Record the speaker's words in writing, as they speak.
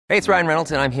Hey, it's Ryan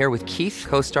Reynolds, and I'm here with Keith,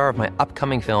 co-star of my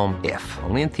upcoming film, If,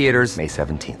 only in theaters May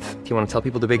 17th. Do you want to tell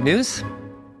people the big news?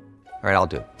 All right, I'll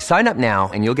do it. Sign up now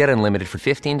and you'll get unlimited for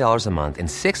 $15 a month and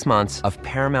 6 months of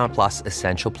Paramount Plus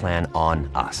Essential Plan on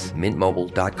us.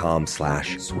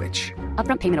 MintMobile.com/switch.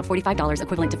 Upfront payment of $45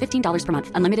 equivalent to $15 per month.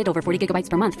 Unlimited over 40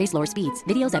 gigabytes per month. Face lower speeds.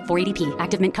 Videos at 480p.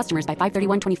 Active Mint customers by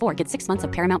 531.24 get 6 months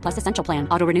of Paramount Plus Essential Plan.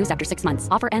 Auto renews after 6 months.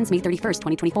 Offer ends May 31st,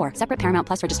 2024. Separate Paramount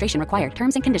Plus registration required.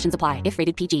 Terms and conditions apply if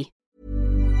rated PG.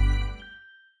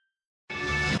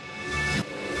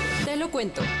 Te lo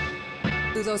cuento.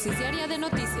 Tu dosis diaria de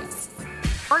noticias.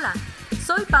 Hola,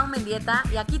 soy Pau Mendieta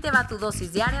y aquí te va tu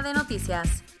dosis diaria de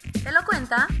noticias. ¿Te lo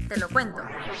cuenta? Te lo cuento.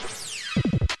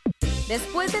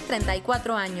 Después de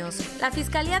 34 años, la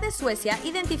Fiscalía de Suecia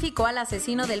identificó al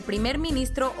asesino del primer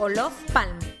ministro Olof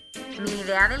Palme. Mi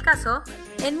idea del caso: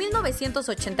 en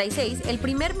 1986, el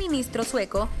primer ministro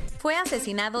sueco fue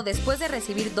asesinado después de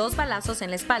recibir 2 balazos en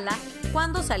la espalda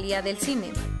cuando salía del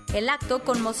cine. El acto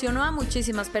conmocionó a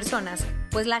muchísimas personas,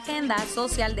 pues la agenda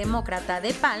socialdemócrata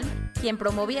de Palme, quien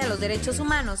promovía los derechos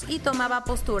humanos y tomaba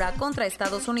postura contra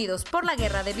Estados Unidos por la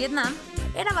guerra de Vietnam,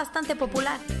 era bastante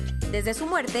popular. Desde su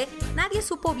muerte, nadie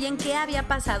supo bien qué había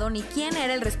pasado ni quién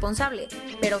era el responsable,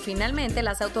 pero finalmente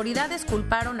las autoridades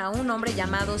culparon a un hombre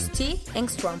llamado Stig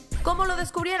Engström. ¿Cómo lo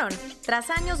descubrieron? Tras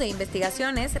años de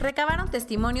investigaciones, recabaron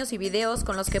testimonios y videos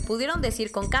con los que pudieron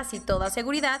decir con casi toda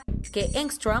seguridad que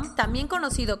Engström, también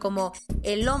conocido como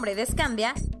el hombre de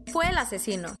Escandia, fue el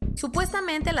asesino.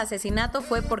 Supuestamente el asesinato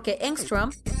fue porque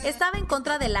Engström estaba en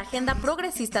contra de la agenda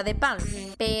progresista de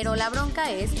Palme, pero la bronca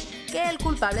es que el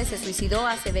culpable se suicidó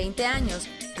hace 20 años,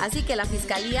 así que la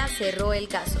fiscalía cerró el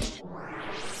caso.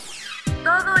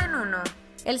 Todo en uno.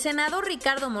 El senador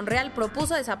Ricardo Monreal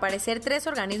propuso desaparecer 3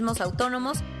 organismos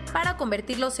autónomos para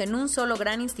convertirlos en un solo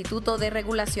gran instituto de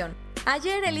regulación.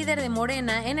 Ayer el líder de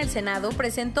Morena en el Senado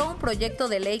presentó un proyecto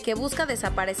de ley que busca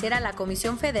desaparecer a la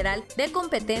Comisión Federal de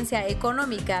Competencia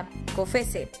Económica,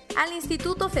 COFESE, al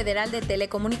Instituto Federal de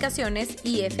Telecomunicaciones,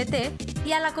 IFT,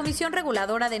 y a la Comisión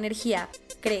Reguladora de Energía,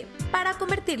 CRE, para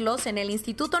convertirlos en el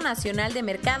Instituto Nacional de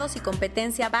Mercados y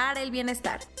Competencia para el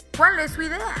Bienestar. ¿Cuál es su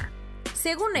idea?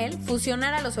 Según él,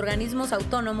 fusionar a los organismos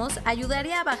autónomos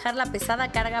ayudaría a bajar la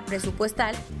pesada carga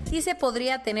presupuestal y se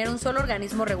podría tener un solo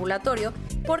organismo regulatorio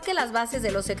porque las bases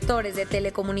de los sectores de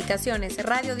telecomunicaciones,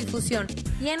 radiodifusión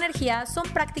y energía son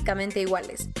prácticamente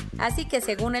iguales. Así que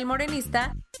según el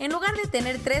morenista, en lugar de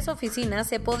tener 3 oficinas,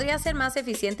 se podría hacer más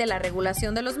eficiente la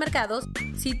regulación de los mercados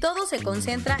si todo se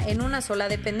concentra en una sola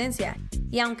dependencia.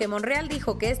 Y aunque Monreal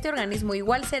dijo que este organismo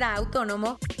igual será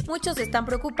autónomo, muchos están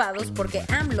preocupados porque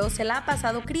AMLO se la ha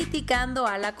pasado criticando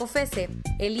a la COFESE,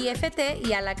 el IFT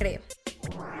y a la CRE.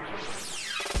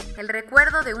 El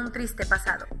recuerdo de un triste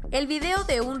pasado. El video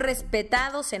de un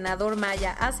respetado senador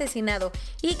maya asesinado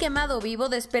y quemado vivo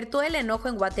despertó el enojo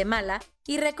en Guatemala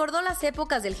y recordó las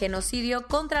épocas del genocidio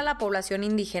contra la población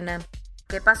indígena.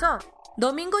 ¿Qué pasó?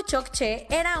 Domingo Chocché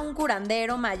era un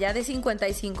curandero maya de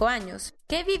 55 años,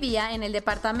 que vivía en el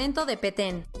departamento de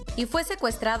Petén, y fue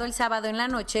secuestrado el sábado en la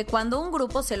noche cuando un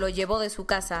grupo se lo llevó de su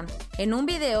casa. En un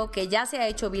video que ya se ha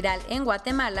hecho viral en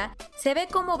Guatemala, se ve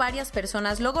cómo varias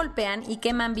personas lo golpean y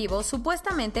queman vivo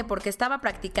supuestamente porque estaba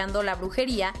practicando la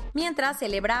brujería mientras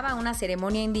celebraba una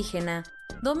ceremonia indígena.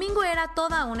 Domingo era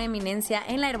toda una eminencia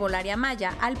en la herbolaria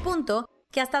maya, al punto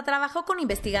que hasta trabajó con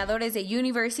investigadores de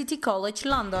University College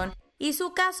London, y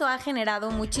su caso ha generado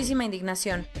muchísima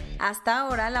indignación. Hasta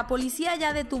ahora, la policía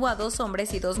ya detuvo a 2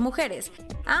 hombres y 2 mujeres,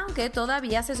 aunque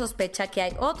todavía se sospecha que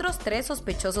hay otros 3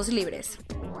 sospechosos libres.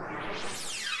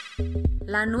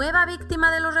 ¿La nueva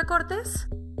víctima de los recortes?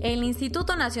 El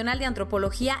Instituto Nacional de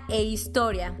Antropología e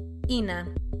Historia,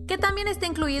 INAH, que también está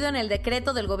incluido en el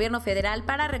decreto del gobierno federal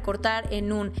para recortar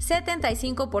en un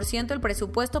 75% el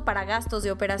presupuesto para gastos de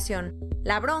operación.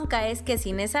 La bronca es que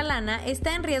sin esa lana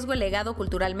está en riesgo el legado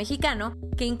cultural mexicano,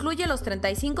 que incluye los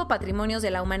 35 patrimonios de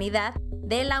la humanidad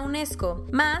de la UNESCO,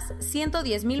 más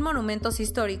 110,000 monumentos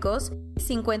históricos,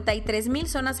 53,000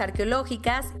 zonas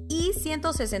arqueológicas y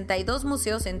 162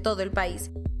 museos en todo el país.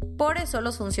 Por eso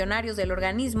los funcionarios del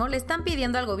organismo le están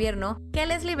pidiendo al gobierno que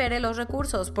les libere los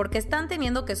recursos porque están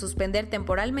teniendo que suspender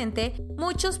temporalmente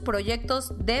muchos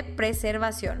proyectos de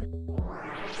preservación.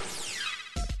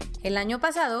 El año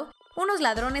pasado, unos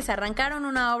ladrones arrancaron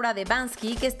una obra de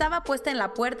Bansky que estaba puesta en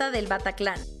la puerta del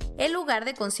Bataclan, el lugar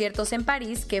de conciertos en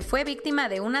París que fue víctima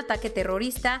de un ataque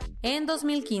terrorista en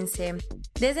 2015.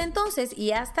 Desde entonces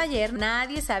y hasta ayer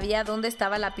nadie sabía dónde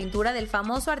estaba la pintura del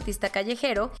famoso artista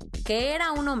callejero, que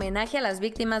era un homenaje a las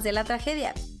víctimas de la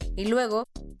tragedia. Y luego,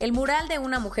 El mural de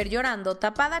una mujer llorando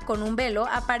tapada con un velo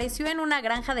apareció en una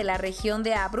granja de la región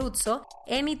de Abruzzo,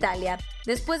 en Italia,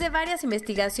 después de varias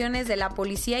investigaciones de la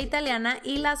policía italiana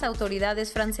y las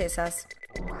autoridades francesas.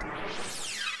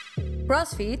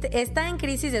 CrossFit está en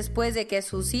crisis después de que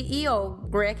su CEO,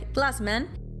 Greg Glassman,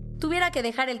 tuviera que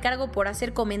dejar el cargo por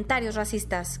hacer comentarios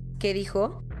racistas. ¿Qué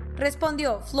dijo?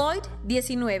 Respondió Floyd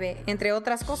 19, entre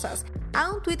otras cosas,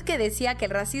 a un tuit que decía que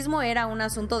el racismo era un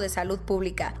asunto de salud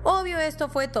pública. Obvio, esto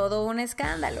fue todo un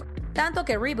escándalo. Tanto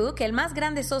que Reebok, el más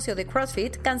grande socio de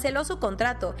CrossFit, canceló su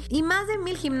contrato y más de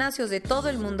 1,000 gimnasios de todo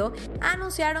el mundo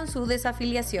anunciaron su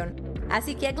desafiliación.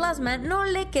 Así que a Glassman no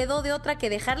le quedó de otra que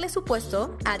dejarle su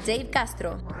puesto a Dave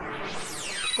Castro.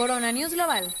 Corona News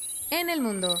Global. En el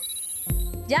mundo.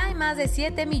 Ya hay más de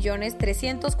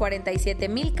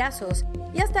 7.347.000 casos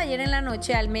y hasta ayer en la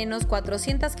noche al menos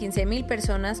 415.000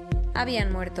 personas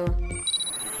habían muerto.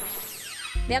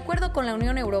 De acuerdo con la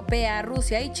Unión Europea,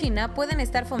 Rusia y China pueden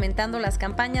estar fomentando las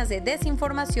campañas de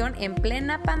desinformación en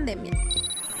plena pandemia.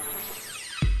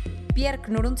 Pierre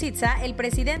Nkurunziza, el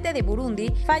presidente de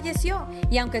Burundi, falleció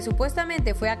y aunque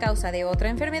supuestamente fue a causa de otra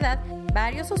enfermedad,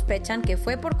 varios sospechan que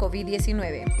fue por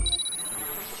COVID-19.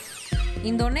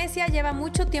 Indonesia lleva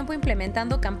mucho tiempo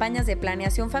implementando campañas de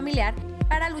planeación familiar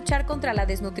para luchar contra la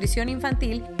desnutrición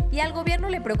infantil y al gobierno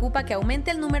le preocupa que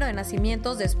aumente el número de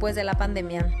nacimientos después de la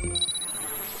pandemia.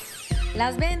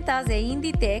 Las ventas de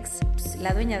Inditex,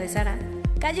 la dueña de Zara,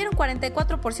 cayeron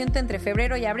 44% entre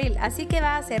febrero y abril, así que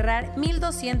va a cerrar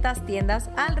 1,200 tiendas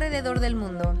alrededor del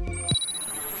mundo.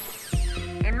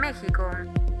 En México,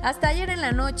 hasta ayer en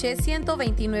la noche,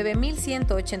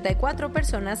 129.184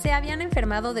 personas se habían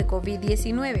enfermado de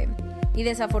COVID-19 y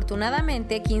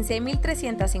desafortunadamente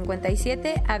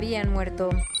 15.357 habían muerto.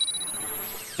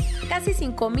 Casi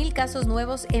 5,000 casos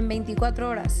nuevos en 24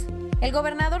 horas. El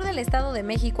gobernador del Estado de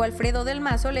México, Alfredo del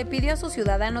Mazo, le pidió a sus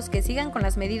ciudadanos que sigan con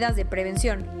las medidas de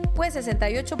prevención, pues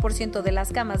 68% de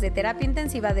las camas de terapia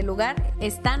intensiva del lugar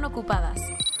están ocupadas.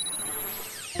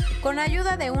 Con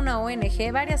ayuda de una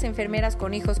ONG, varias enfermeras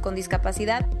con hijos con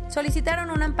discapacidad solicitaron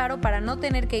un amparo para no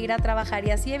tener que ir a trabajar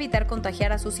y así evitar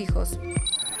contagiar a sus hijos.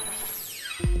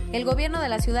 El gobierno de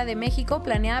la Ciudad de México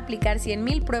planea aplicar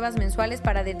 100,000 pruebas mensuales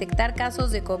para detectar casos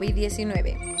de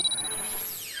COVID-19.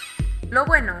 Lo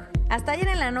bueno, hasta ayer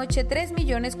en la noche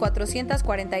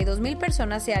 3.442.000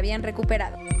 personas se habían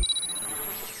recuperado.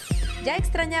 ¿Ya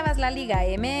extrañabas la Liga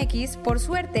MX? Por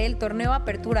suerte, el torneo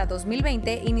Apertura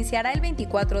 2020 iniciará el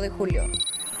 24 de julio.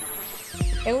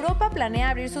 Europa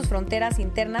planea abrir sus fronteras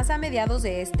internas a mediados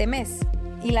de este mes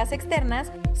y las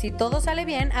externas, si todo sale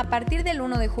bien, a partir del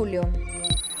 1 de julio.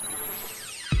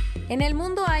 En el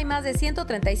mundo hay más de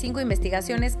 135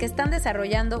 investigaciones que están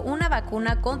desarrollando una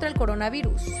vacuna contra el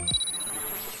coronavirus.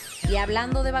 Y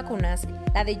hablando de vacunas,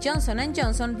 la de Johnson &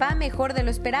 Johnson va mejor de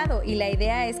lo esperado y la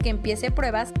idea es que empiece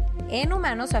pruebas en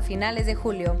humanos a finales de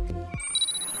julio.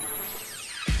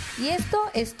 Y esto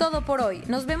es todo por hoy.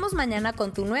 Nos vemos mañana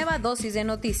con tu nueva dosis de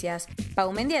noticias.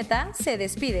 Pau Mendieta se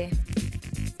despide.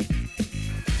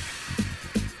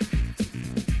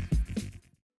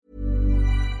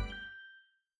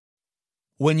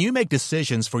 When you make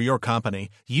decisions for your company,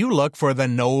 you look for the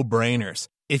no-brainers.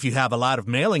 If you have a lot of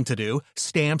mailing to do,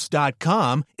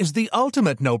 Stamps.com is the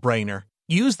ultimate no-brainer.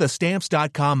 Use the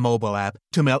Stamps.com mobile app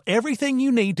to mail everything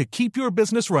you need to keep your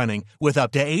business running with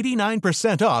up to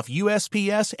 89% off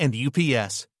USPS and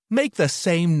UPS. Make the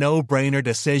same no-brainer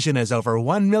decision as over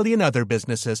 1 million other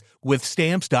businesses with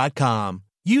Stamps.com.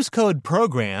 Use code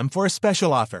PROGRAM for a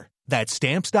special offer. That's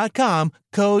Stamps.com,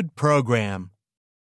 code PROGRAM.